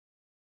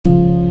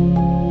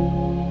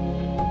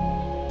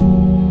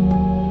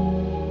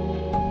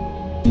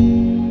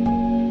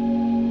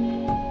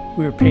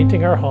were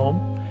painting our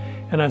home,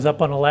 and I was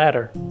up on a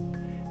ladder,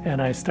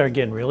 and I started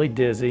getting really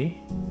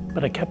dizzy,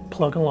 but I kept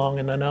plugging along,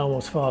 and then I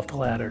almost fell off the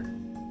ladder.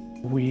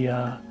 We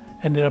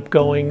ended up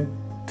going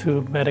to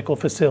a medical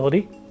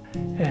facility,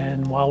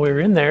 and while we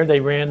were in there, they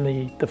ran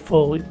the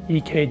full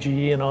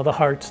EKG and all the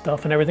heart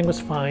stuff, and everything was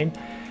fine.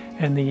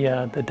 And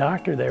the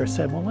doctor there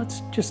said, well,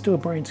 let's just do a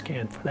brain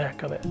scan for the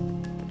heck of it.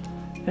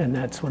 And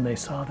that's when they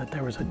saw that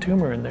there was a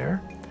tumor in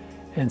there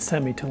and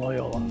sent me to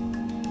Loyola.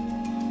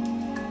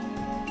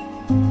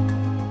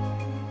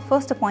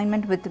 First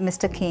appointment with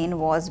Mr. Kane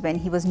was when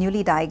he was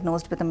newly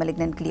diagnosed with a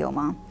malignant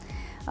glioma.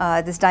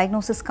 This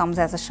diagnosis comes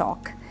as a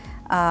shock,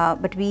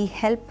 but we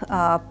help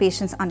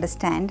patients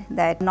understand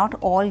that not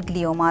all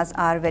gliomas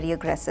are very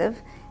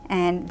aggressive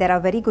and there are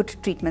very good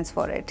treatments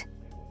for it.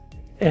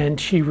 And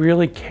she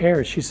really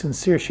cares, she's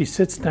sincere. She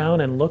sits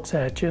down and looks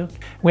at you.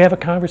 We have a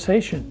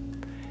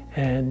conversation,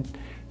 and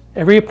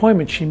every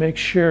appointment she makes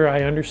sure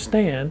I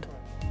understand.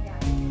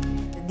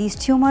 These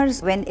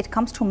tumors, when it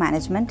comes to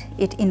management,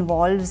 it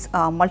involves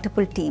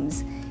multiple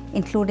teams,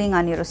 including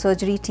our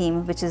neurosurgery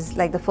team, which is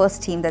like the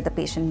first team that the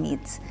patient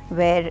meets,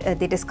 where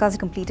they discuss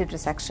completed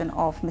resection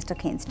of Mr.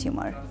 Kane's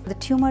tumor. The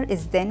tumor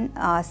is then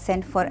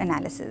sent for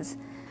analysis.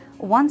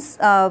 Once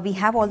we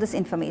have all this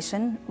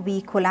information, we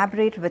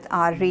collaborate with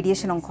our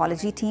radiation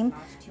oncology team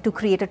to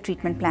create a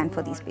treatment plan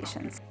for these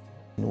patients.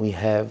 We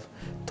have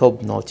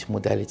top-notch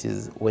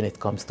modalities when it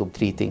comes to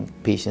treating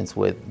patients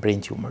with brain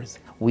tumors.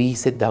 We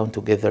sit down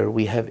together,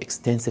 we have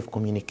extensive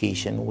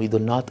communication. We do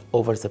not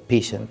offer the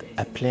patient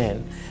a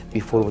plan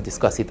before we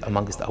discuss it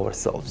amongst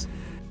ourselves.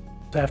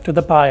 After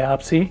the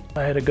biopsy,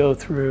 I had to go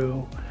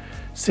through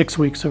 6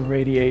 weeks of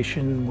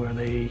radiation where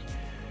they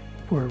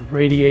were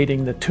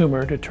radiating the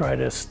tumor to try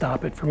to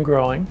stop it from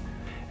growing.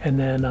 And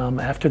then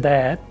after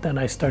that, then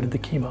I started the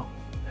chemo.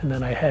 And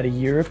then I had a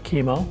year of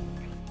chemo.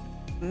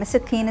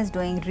 Mr. Kane is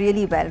doing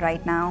really well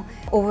right now.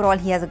 Overall,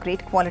 he has a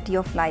great quality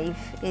of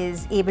life,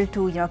 is able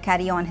to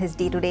carry on his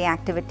day-to-day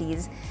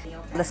activities.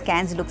 The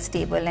scans look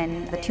stable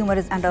and the tumor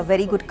is under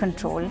very good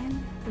control.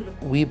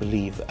 We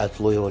believe at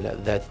Loyola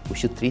that we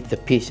should treat the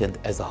patient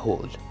as a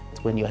whole.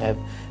 When you have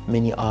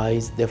many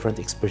eyes, different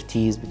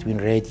expertise between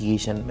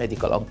radiation,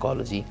 medical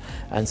oncology,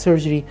 and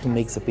surgery, it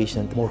makes the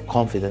patient more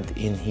confident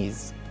in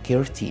his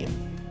care team.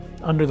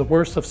 Under the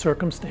worst of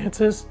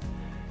circumstances,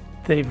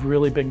 they've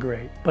really been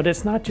great. But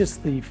it's not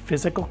just the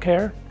physical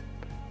care,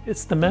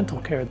 it's the mental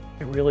care.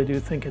 I really do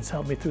think it's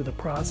helped me through the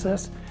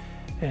process,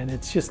 and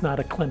it's just not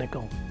a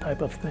clinical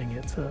type of thing.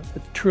 It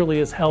truly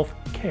is health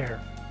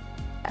care.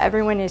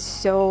 Everyone is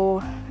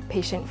so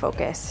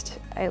patient-focused.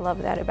 I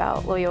love that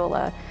about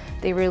Loyola.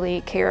 They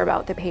really care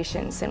about the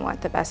patients and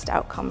want the best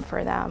outcome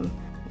for them.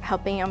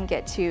 Helping them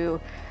get to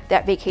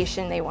that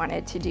vacation they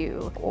wanted to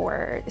do,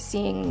 or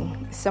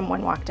seeing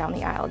someone walk down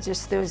the aisle,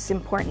 just those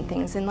important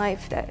things in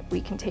life that we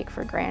can take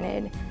for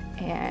granted,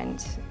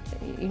 and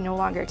you no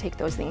longer take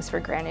those things for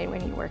granted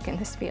when you work in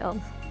this field.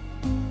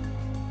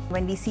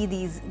 When we see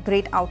these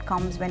great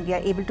outcomes, when we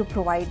are able to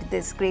provide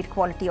this great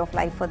quality of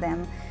life for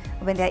them,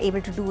 when they are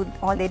able to do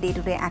all their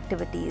day-to-day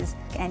activities,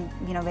 and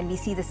when we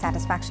see the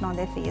satisfaction on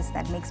their face,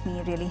 that makes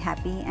me really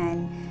happy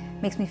and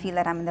makes me feel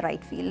that I'm in the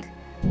right field.